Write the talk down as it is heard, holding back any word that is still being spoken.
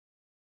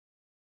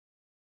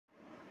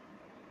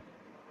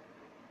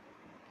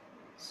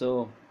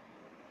So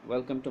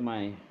welcome to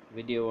my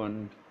video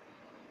on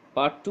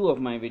part 2 of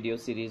my video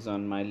series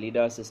on my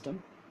LIDAR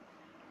system.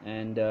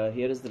 And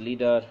here is the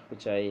LIDAR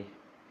which I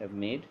have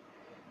made.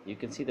 You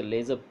can see the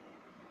laser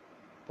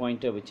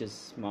pointer which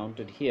is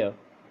mounted here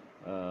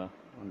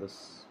on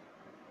this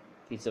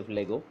piece of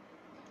Lego,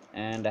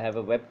 and I have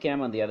a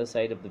webcam on the other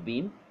side of the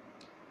beam.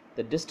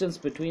 The distance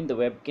between the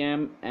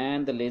webcam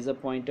and the laser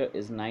pointer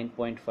is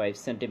 9.5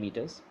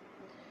 centimeters.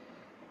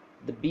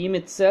 The beam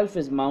itself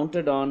is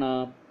mounted on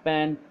a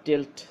pan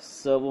tilt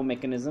servo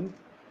mechanism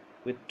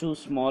with two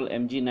small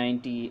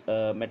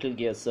MG90 metal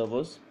gear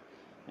servos,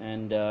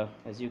 and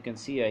as you can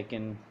see, I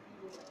can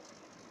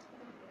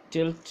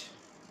tilt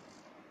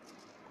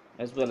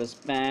as well as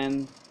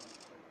pan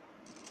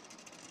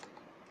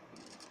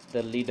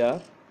the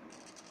LIDAR.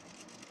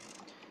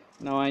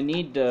 Now I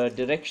need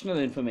directional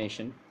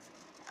information,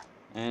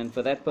 and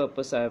for that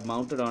purpose I have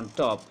mounted on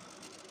top,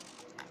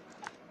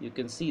 you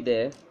can see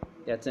there,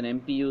 that's an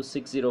MPU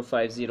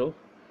 6050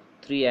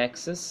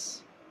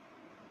 3-axis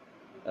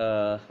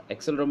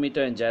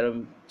accelerometer and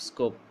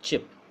gyroscope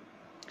chip,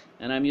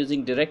 and I'm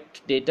using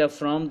direct data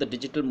from the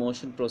digital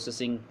motion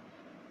processing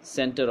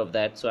center of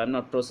that. So I'm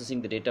not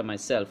processing the data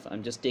myself,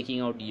 I'm just taking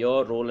out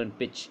your roll and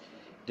pitch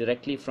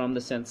directly from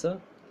the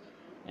sensor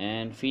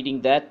and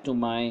feeding that to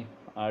my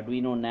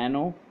Arduino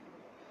Nano,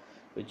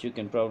 which you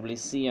can probably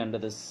see under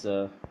this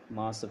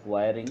mass of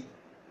wiring.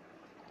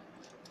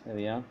 There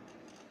we are.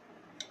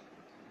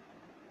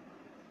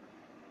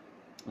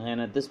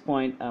 And at this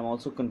point I'm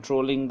also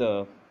controlling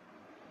the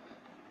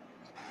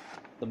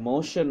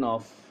motion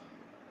of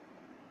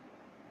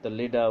the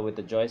LIDAR with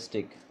the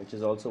joystick, which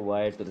is also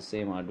wired to the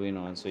same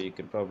Arduino. And so you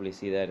can probably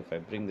see that if I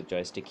bring the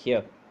joystick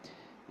here,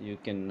 you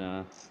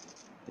can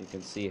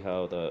see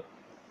how the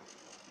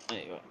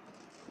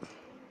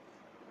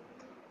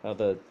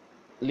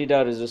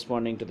LIDAR is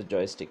responding to the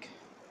joystick.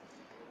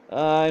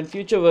 In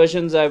future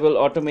versions I will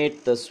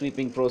automate the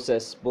sweeping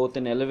process both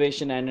in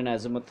elevation and in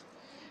azimuth,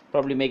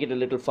 probably make it a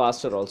little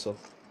faster also,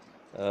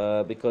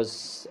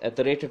 because at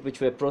the rate at which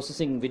we're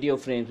processing video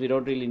frames, we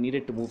don't really need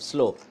it to move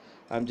slow.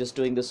 I'm just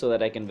doing this so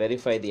that I can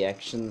verify the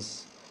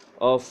actions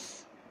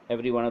of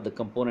every one of the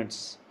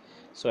components,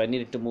 so I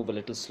need it to move a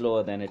little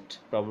slower than it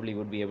probably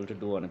would be able to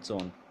do on its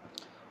own.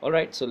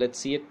 Alright, so let's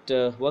see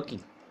it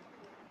working.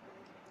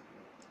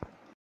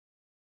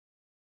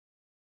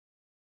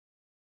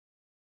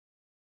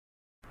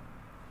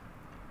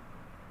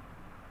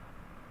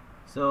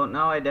 So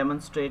now I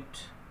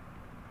demonstrate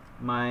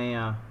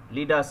my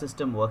LIDAR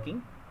system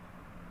working,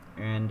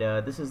 and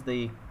this is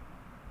the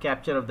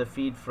capture of the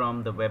feed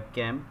from the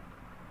webcam,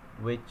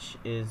 which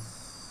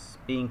is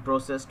being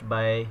processed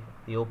by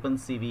the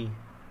OpenCV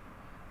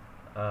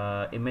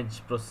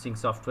image processing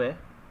software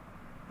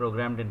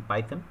programmed in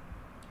Python.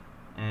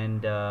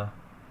 And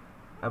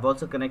I've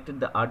also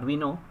connected the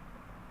Arduino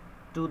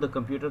to the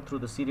computer through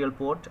the serial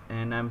port,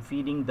 and I'm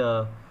feeding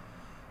the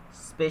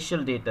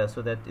spatial data,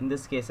 so that in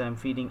this case I'm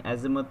feeding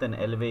azimuth and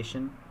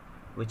elevation,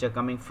 which are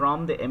coming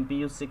from the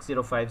MPU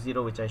 6050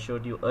 which I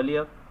showed you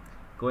earlier,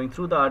 going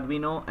through the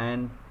Arduino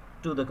and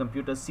to the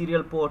computer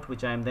serial port,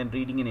 which I am then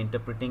reading and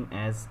interpreting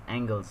as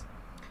angles.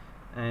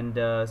 And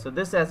so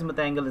this azimuth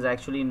angle is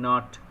actually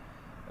not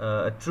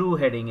a true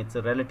heading, it's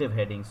a relative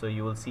heading, so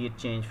you will see it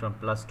change from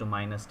plus to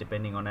minus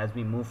depending on as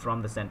we move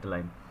from the center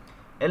line.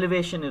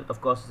 Elevation is, of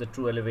course, is a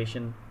true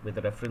elevation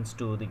with reference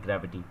to the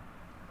gravity.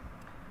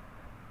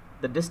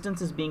 The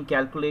distance is being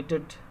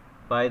calculated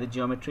by the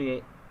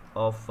geometry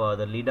of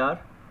the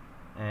LIDAR,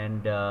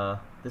 and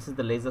this is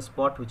the laser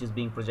spot which is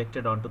being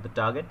projected onto the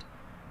target,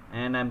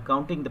 and I'm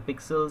counting the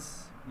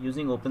pixels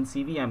using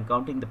OpenCV. I'm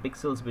counting the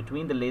pixels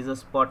between the laser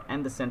spot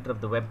and the center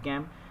of the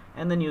webcam,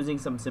 and then using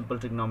some simple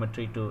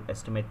trigonometry to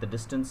estimate the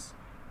distance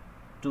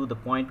to the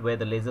point where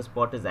the laser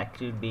spot is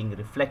actually being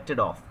reflected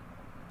off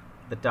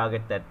the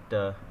target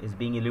that is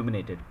being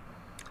illuminated.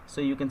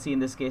 So you can see in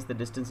this case the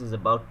distance is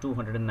about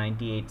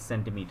 298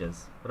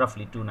 centimeters,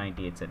 roughly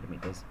 298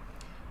 centimeters.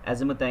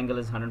 Azimuth angle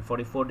is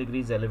 144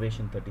 degrees,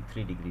 elevation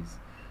 33 degrees.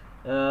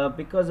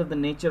 Because of the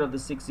nature of the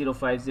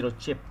 6050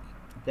 chip,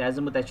 the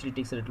azimuth actually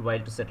takes a little while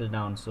to settle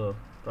down, so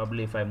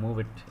probably if I move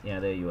it,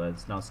 yeah, there you are,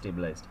 it's now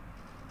stabilized.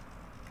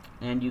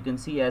 And you can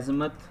see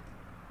azimuth,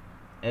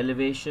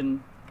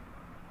 elevation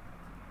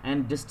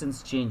and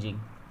distance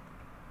changing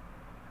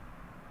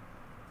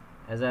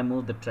as I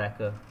move the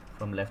tracker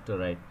from left to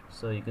right.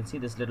 So you can see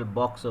this little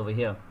box over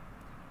here.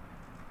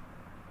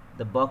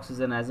 The box is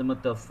an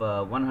azimuth of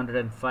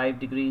 105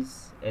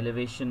 degrees,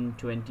 elevation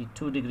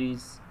 22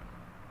 degrees,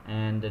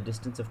 and a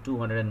distance of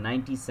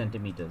 290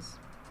 centimeters.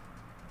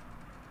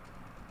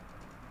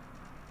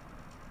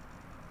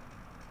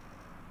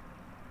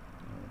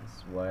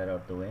 This wire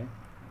out the way.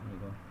 There you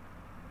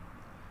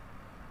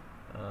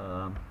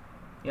go.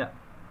 Yeah.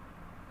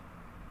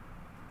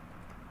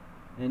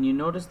 And you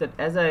notice that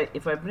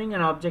if I bring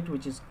an object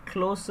which is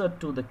closer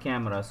to the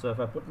camera, so if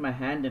I put my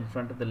hand in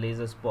front of the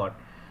laser spot,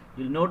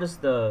 you'll notice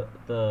the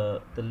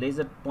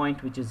laser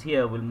point which is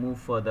here will move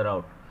further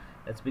out.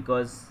 That's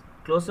because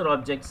closer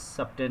objects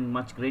obtain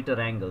much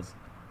greater angles.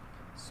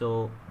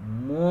 So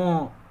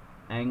more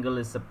angle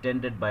is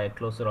subtended by a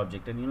closer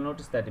object, and you'll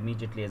notice that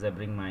immediately as I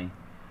bring my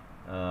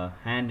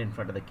hand in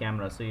front of the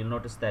camera. So you'll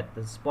notice that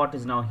the spot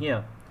is now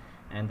here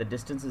and the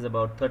distance is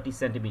about 30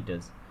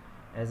 centimeters.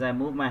 As I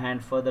move my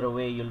hand further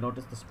away, you'll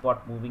notice the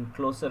spot moving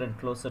closer and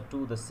closer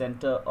to the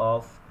center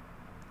of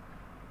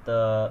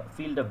the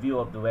field of view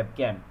of the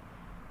webcam.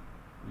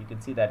 You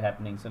can see that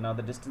happening. So now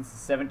the distance is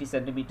 70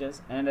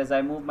 centimeters, and as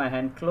I move my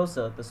hand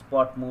closer, the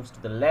spot moves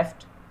to the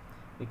left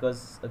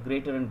because a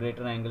greater and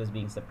greater angle is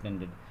being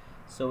subtended.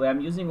 So I'm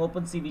using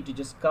OpenCV to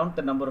just count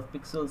the number of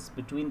pixels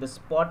between the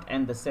spot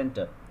and the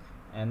center,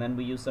 and then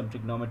we use some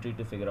trigonometry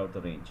to figure out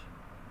the range.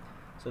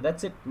 So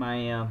that's it,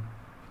 my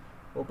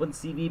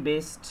OpenCV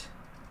based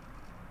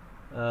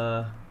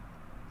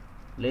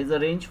laser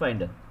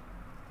rangefinder.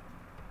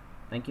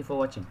 Thank you for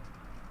watching.